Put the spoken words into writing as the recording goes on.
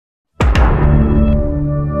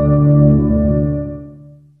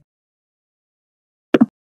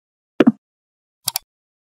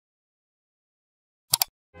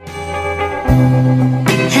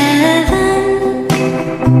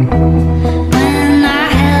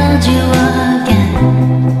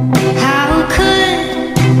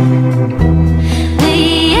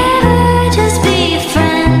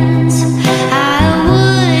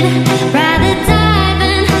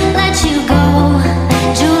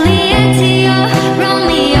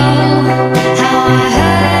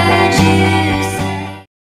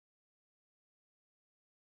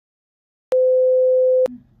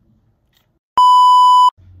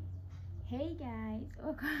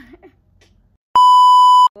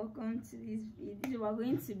Welcome to this video. We're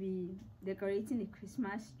going to be decorating the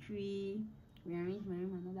Christmas tree, rearrange my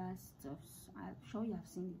room and other stuff. I'm sure you have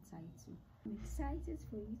seen the title. I'm excited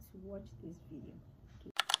for you to watch this video.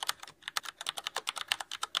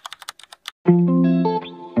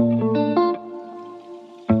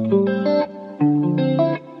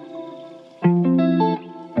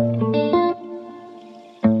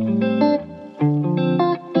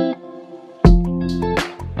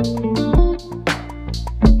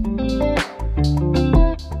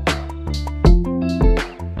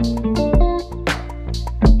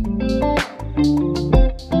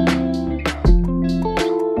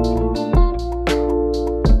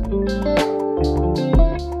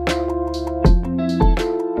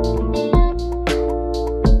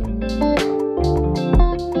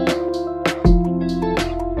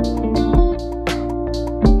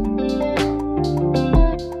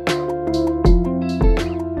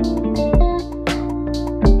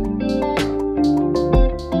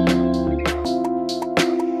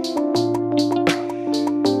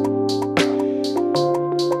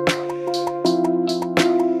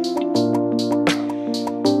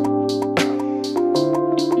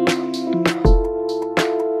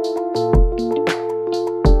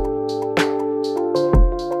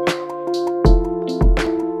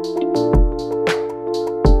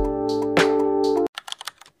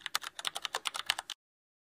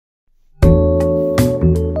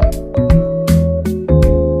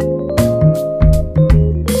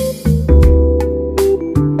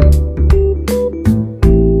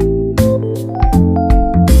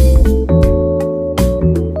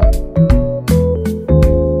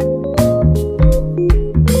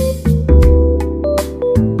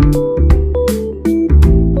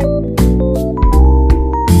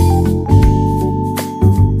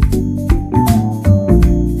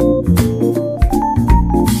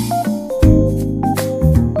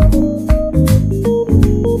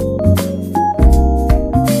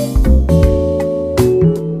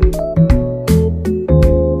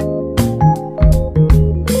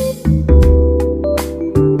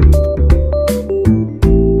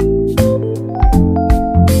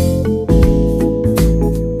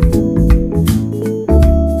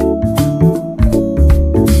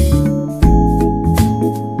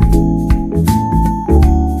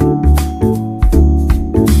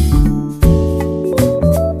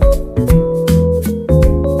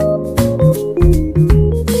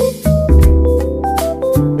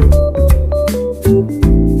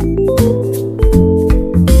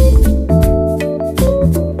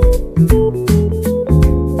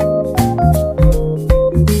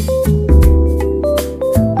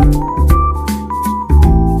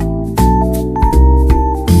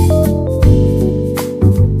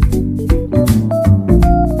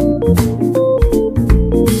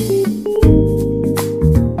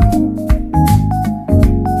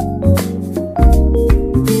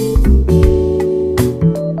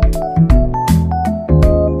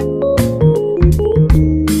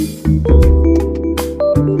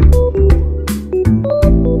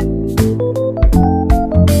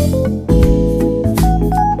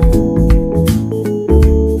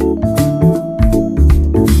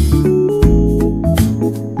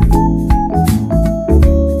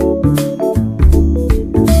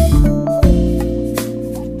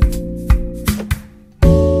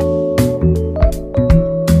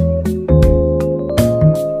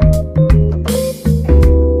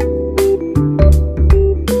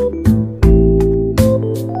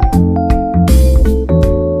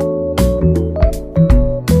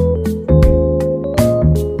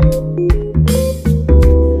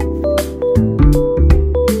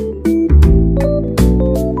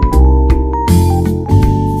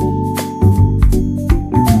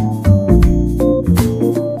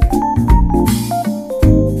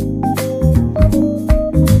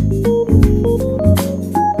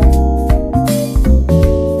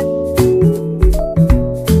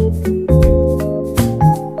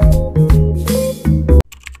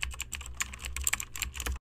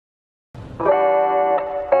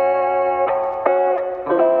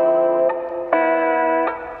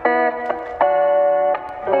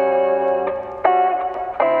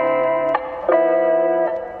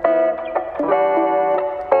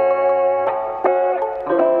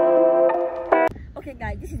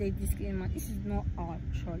 This is a disclaimer. This is not our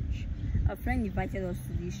church. A friend invited us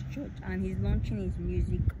to this church and he's launching his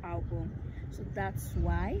music album, so that's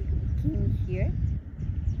why we came here.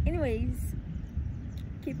 Anyways,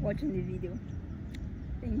 keep watching the video.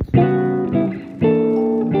 Thank you.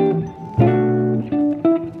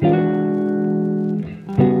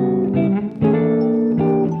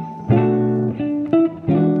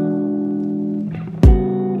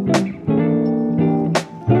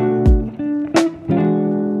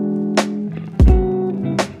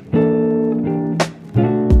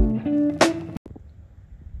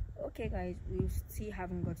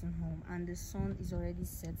 haven't gotten home, and the sun is already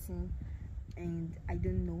setting, and I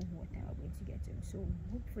don't know what time I'm going to get home. So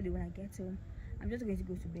hopefully when I get home, I'm just going to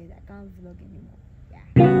go to bed. I can't vlog anymore. Yeah.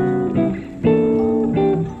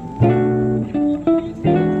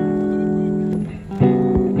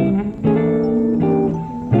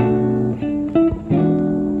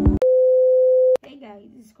 Hey guys,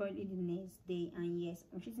 this is currently the next day, and yes,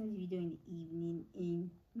 I'm shooting this video in the evening in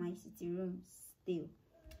my sitting room still.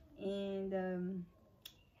 And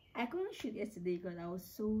I couldn't shoot yesterday because I was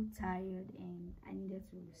so tired and I needed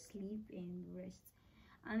to sleep and rest.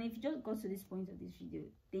 And if you just got to this point of this video,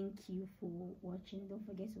 thank you for watching. Don't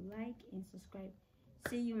forget to like and subscribe.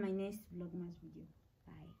 See you in my next Vlogmas video.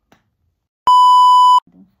 Bye.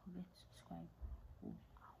 Don't forget.